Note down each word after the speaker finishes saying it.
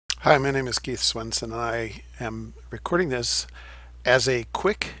Hi, my name is Keith Swenson, and I am recording this as a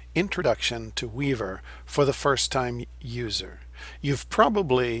quick introduction to Weaver for the first time user. You've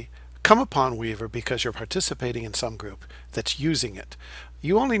probably come upon Weaver because you're participating in some group that's using it.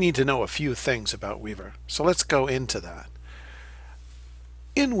 You only need to know a few things about Weaver, so let's go into that.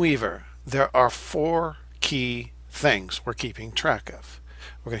 In Weaver, there are four key things we're keeping track of.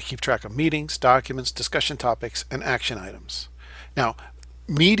 We're going to keep track of meetings, documents, discussion topics, and action items. Now,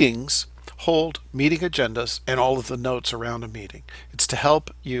 meetings hold meeting agendas and all of the notes around a meeting. It's to help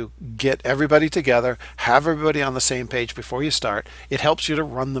you get everybody together, have everybody on the same page before you start. It helps you to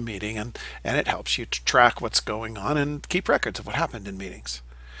run the meeting, and it helps you to track what's going on and keep records of what happened in meetings.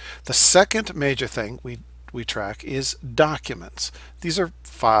 The second major thing we track is documents. These are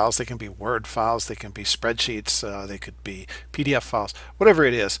files. They can be Word files, they can be spreadsheets, they could be PDF files, whatever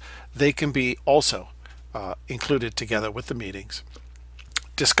it is. They can be also included together with the meetings.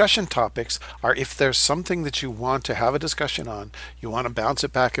 Discussion topics are if there's something that you want to have a discussion on, you want to bounce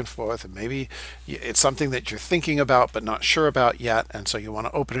it back and forth, and maybe it's something that you're thinking about but not sure about yet, and so you want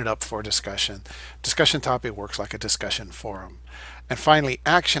to open it up for discussion. Discussion topic works like a discussion forum. And finally,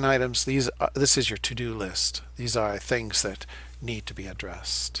 action items. This is your to-do list. These are things that need to be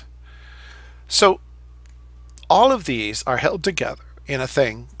addressed. So all of these are held together in a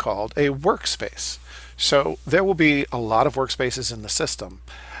thing called a workspace. So there will be a lot of workspaces in the system.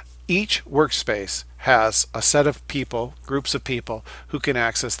 Each workspace has a set of people, groups of people, who can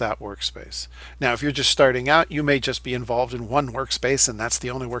access that workspace. Now, if you're just starting out, you may just be involved in one workspace and that's the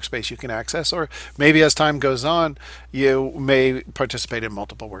only workspace you can access, or maybe as time goes on, you may participate in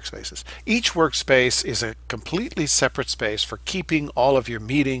multiple workspaces. Each workspace is a completely separate space for keeping all of your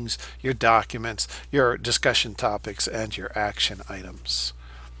meetings, your documents, your discussion topics, and your action items.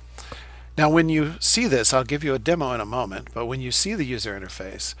 Now, when you see this, I'll give you a demo in a moment, but when you see the user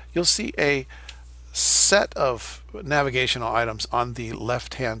interface, you'll see a set of navigational items on the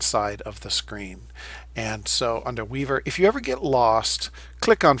left-hand side of the screen. And so under Weaver, if you ever get lost,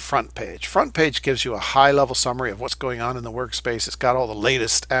 click on Front Page. Front Page gives you a high-level summary of what's going on in the workspace. It's got all the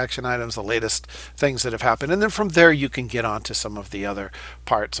latest action items, the latest things that have happened, and then from there you can get onto some of the other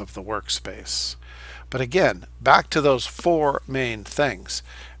parts of the workspace. But again, back to those four main things.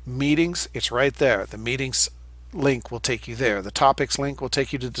 Meetings, it's right there. The meetings link will take you there. The topics link will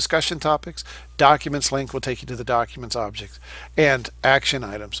take you to discussion topics. Documents link will take you to the documents objects. And action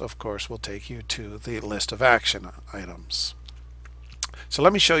items, of course, will take you to the list of action items. So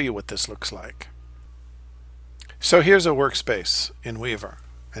let me show you what this looks like. So here's a workspace in Weaver.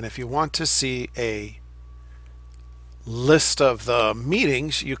 And if you want to see a list of the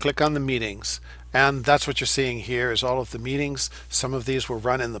meetings, you click on the meetings. And that's what you're seeing here is all of the meetings. Some of these were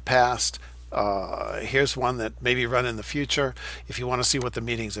run in the past. Here's one that may be run in the future. If you want to see what the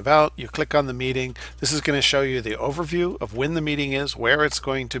meeting's about, you click on the meeting. This is going to show you the overview of when the meeting is, where it's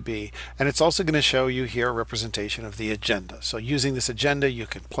going to be, and it's also going to show you here a representation of the agenda. So using this agenda, you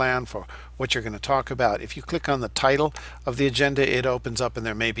can plan for what you're going to talk about. If you click on the title of the agenda, it opens up and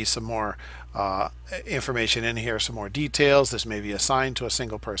there may be some more information in here, some more details. This may be assigned to a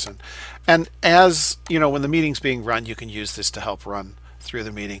single person. And as you know, when the meeting's being run, you can use this to help run through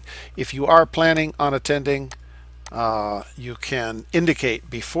the meeting. If you are planning on attending, you can indicate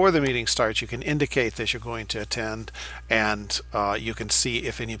before the meeting starts, you can indicate that you're going to attend, and you can see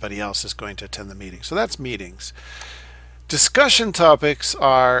if anybody else is going to attend the meeting. So that's meetings. Discussion topics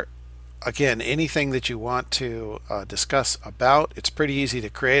are, again, anything that you want to discuss about. It's pretty easy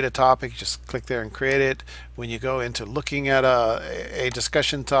to create a topic. Just click there and create it. When you go into looking at a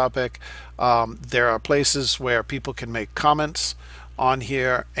discussion topic, there are places where people can make comments on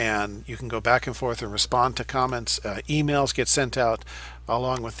here, and you can go back and forth and respond to comments. Emails get sent out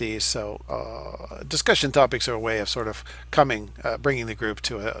along with these. So discussion topics are a way of sort of bringing the group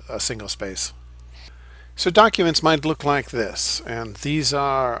to a single space. So documents might look like this, and these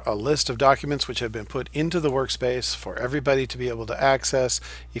are a list of documents which have been put into the workspace for everybody to be able to access.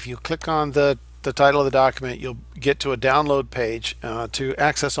 If you click on the title of the document, you'll get to a download page. To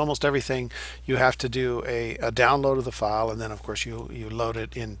access almost everything, you have to do a download of the file, and then of course you load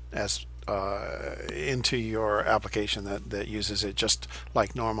it in as into your application that uses it just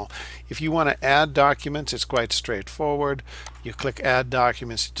like normal. If you want to add documents, it's quite straightforward. You click Add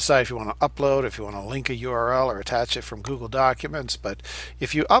Documents, decide if you want to upload, if you want to link a URL or attach it from Google Documents. But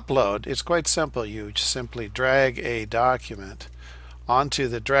if you upload, it's quite simple. You just simply drag a document onto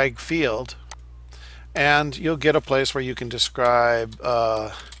the drag field, and you'll get a place where you can describe,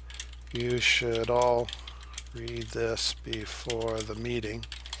 you should all read this before the meeting.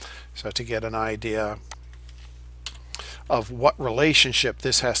 So to get an idea of what relationship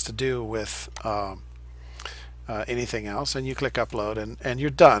this has to do with anything else, and you click upload, and you're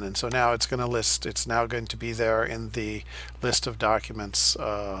done. And so now it's going to list, it's now going to be there in the list of documents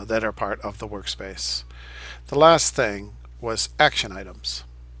that are part of the workspace. The last thing was action items.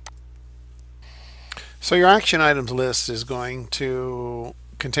 So your action items list is going to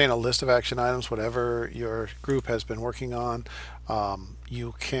contain a list of action items, whatever your group has been working on.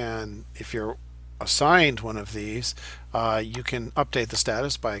 You can, if you're assigned one of these, you can update the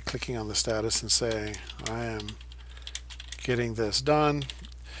status by clicking on the status and say, I am getting this done.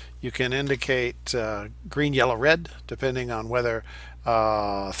 You can indicate green, yellow, red, depending on whether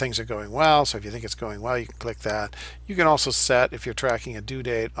things are going well. So if you think it's going well, you can click that. You can also set, if you're tracking a due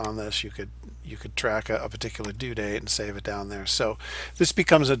date on this, you could track a particular due date and save it down there. So this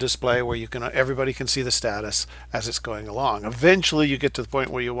becomes a display where everybody can see the status as it's going along. Eventually you get to the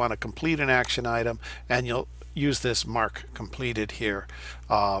point where you want to complete an action item, and you'll use this mark completed here.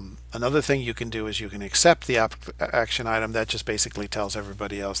 Another thing you can do is you can accept the action item. That just basically tells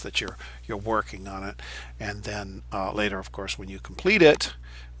everybody else that you're working on it. And then later, of course, when you complete it,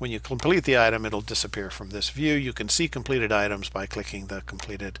 when you complete the item, it'll disappear from this view. You can see completed items by clicking the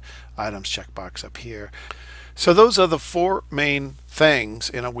completed items checkbox up here. So those are the 4 main things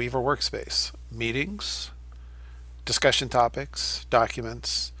in a Weaver workspace: meetings, discussion topics,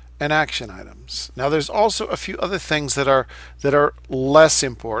 documents, and action items. Now there's also a few other things that are less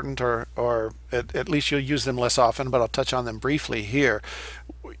important, or at least you'll use them less often, but I'll touch on them briefly here.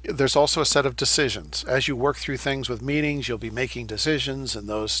 There's also a set of decisions. As you work through things with meetings, you'll be making decisions, and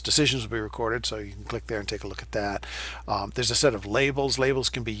those decisions will be recorded, so you can click there and take a look at that. There's a set of labels.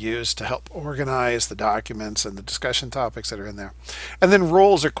 Labels can be used to help organize the documents and the discussion topics that are in there. And then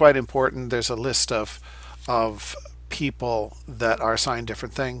roles are quite important. There's a list of people that are assigned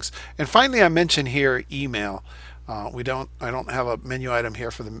different things. And finally, I mention here email. I don't have a menu item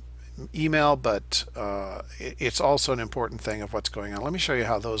here for the email, but it's also an important thing of what's going on. Let me show you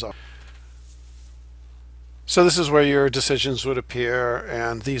how those are. So this is where your decisions would appear,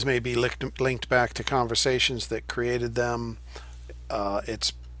 and these may be linked back to conversations that created them.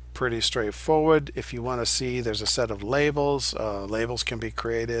 It's pretty straightforward. If you want to see, there's a set of labels. Labels can be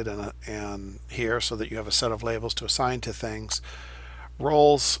created and here, so that you have a set of labels to assign to things.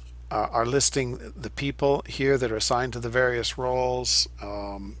 Roles are listing the people here that are assigned to the various roles.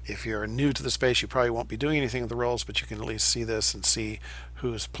 If you're new to the space, you probably won't be doing anything with the roles, but you can at least see this and see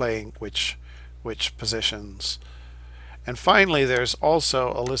who's playing which positions. And finally, there's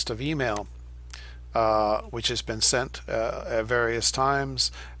also a list of email which has been sent at various times,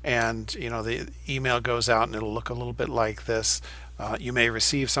 and the email goes out and it'll look a little bit like this. You may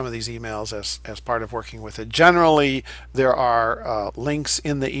receive some of these emails as part of working with it. Generally, there are links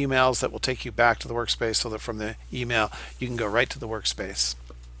in the emails that will take you back to the workspace, so that from the email you can go right to the workspace.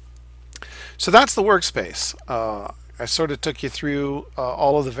 So that's the workspace. I sort of took you through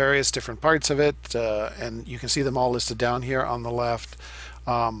all of the various different parts of it, and you can see them all listed down here on the left.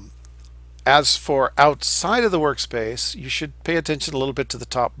 As for outside of the workspace, you should pay attention a little bit to the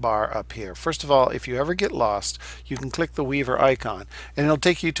top bar up here. First of all, if you ever get lost, you can click the Weaver icon, and it'll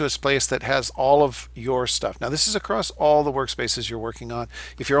take you to a space that has all of your stuff. Now, this is across all the workspaces you're working on.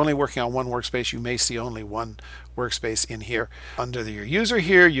 If you're only working on one workspace, you may see only one workspace in here. Under your user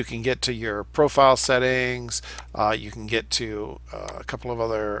here, you can get to your profile settings. You can get to a couple of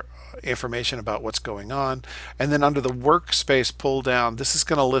other information about what's going on. And then under the workspace pull down, this is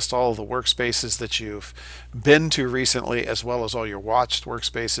going to list all of the workspaces that you've been to recently, as well as all your watched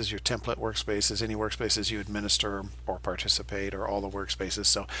workspaces, your template workspaces, any workspaces you administer or participate, or all the workspaces.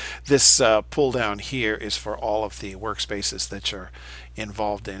 So this pull down here is for all of the workspaces that you're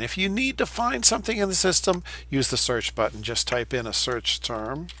involved in. If you need to find something in the system, use the search button. Just type in a search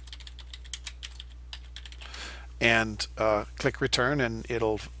term and click return, and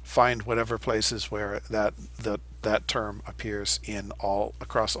it'll find whatever places where that term appears in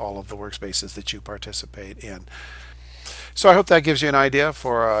across all of the workspaces that you participate in. So I hope that gives you an idea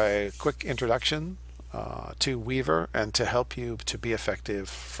for a quick introduction to Weaver, and to help you to be effective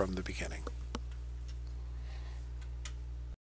from the beginning.